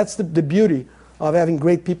that's the beauty of having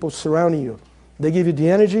great people surrounding you. They give you the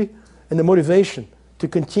energy and the motivation to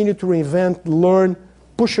continue to reinvent, learn,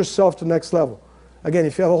 push yourself to the next level. Again,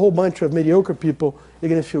 if you have a whole bunch of mediocre people, you're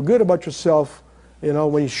going to feel good about yourself,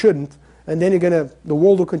 when you shouldn't, and then the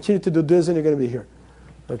world will continue to do this, and you're going to be here.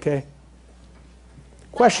 Okay?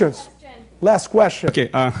 Questions? Last question. Okay.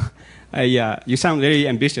 You sound very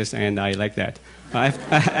ambitious, and I like that. I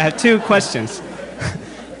have 2 questions.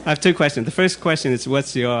 The first question is,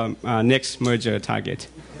 what's your next merger target?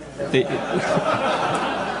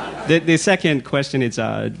 The second question is,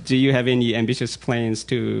 do you have any ambitious plans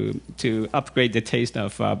to upgrade the taste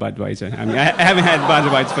of Budweiser? I mean, I haven't had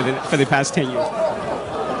Budweiser for the past 10 years.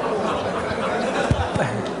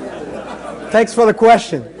 Thanks for the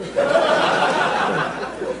question.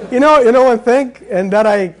 You know one thing, and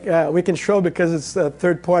that we can show because it's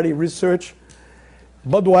third-party research.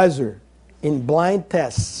 Budweiser, in blind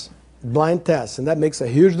tests, and that makes a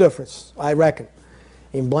huge difference, I reckon.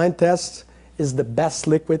 In blind tests, is the best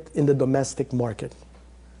liquid in the domestic market,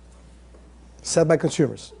 set by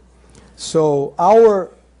consumers. So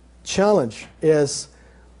our challenge is,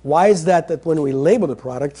 why is that when we label the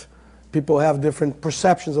product, people have different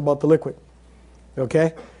perceptions about the liquid,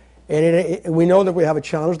 okay? And we know that we have a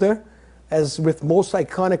challenge there, as with most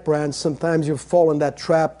iconic brands, sometimes you fall in that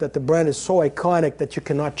trap that the brand is so iconic that you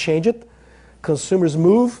cannot change it. Consumers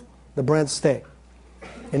move, the brands stay.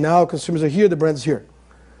 And now consumers are here, the brand's here.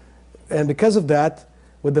 And because of that,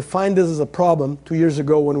 we defined this as a problem 2 years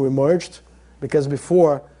ago when we merged, because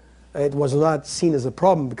before it was not seen as a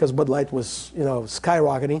problem because Bud Light was,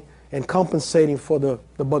 skyrocketing and compensating for the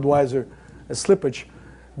Budweiser slippage.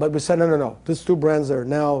 But we said, no. These two brands are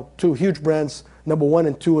now two huge brands, number 1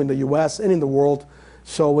 and 2 in the US and in the world.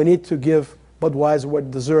 So we need to give Budweiser what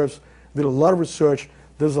it deserves. We did a lot of research.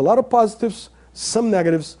 There's a lot of positives, some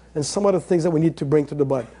negatives, and some other things that we need to bring to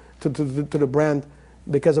the brand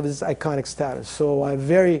because of its iconic status. So I'm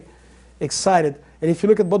very excited. And if you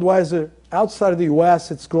look at Budweiser outside of the US,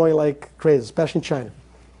 it's growing like crazy, especially in China.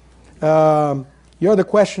 Your other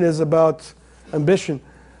question is about ambition.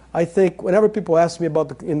 I think whenever people ask me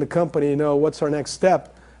about in the company, what's our next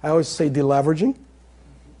step, I always say deleveraging,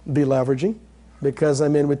 because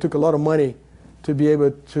we took a lot of money to be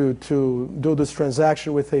able to do this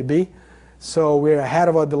transaction with AB. So we're ahead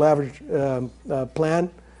of our deleverage plan,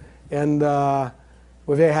 and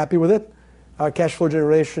we're very happy with it. Our cash flow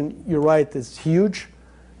generation, you're right, is huge.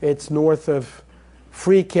 It's north of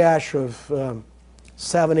free cash of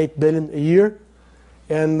 $7-8 billion a year,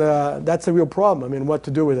 and that's a real problem. What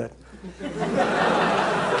to do with it?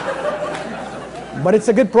 But it's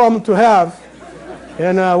a good problem to have,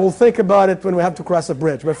 and we'll think about it when we have to cross a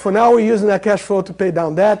bridge. But for now, we're using that cash flow to pay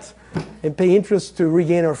down debt and pay interest to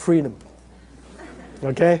regain our freedom.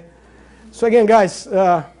 Okay? So again, guys,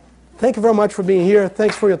 thank you very much for being here.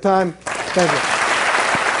 Thanks for your time. Thank you.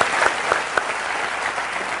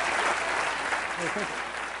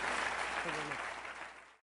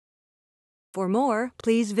 For more,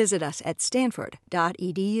 please visit us at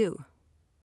stanford.edu.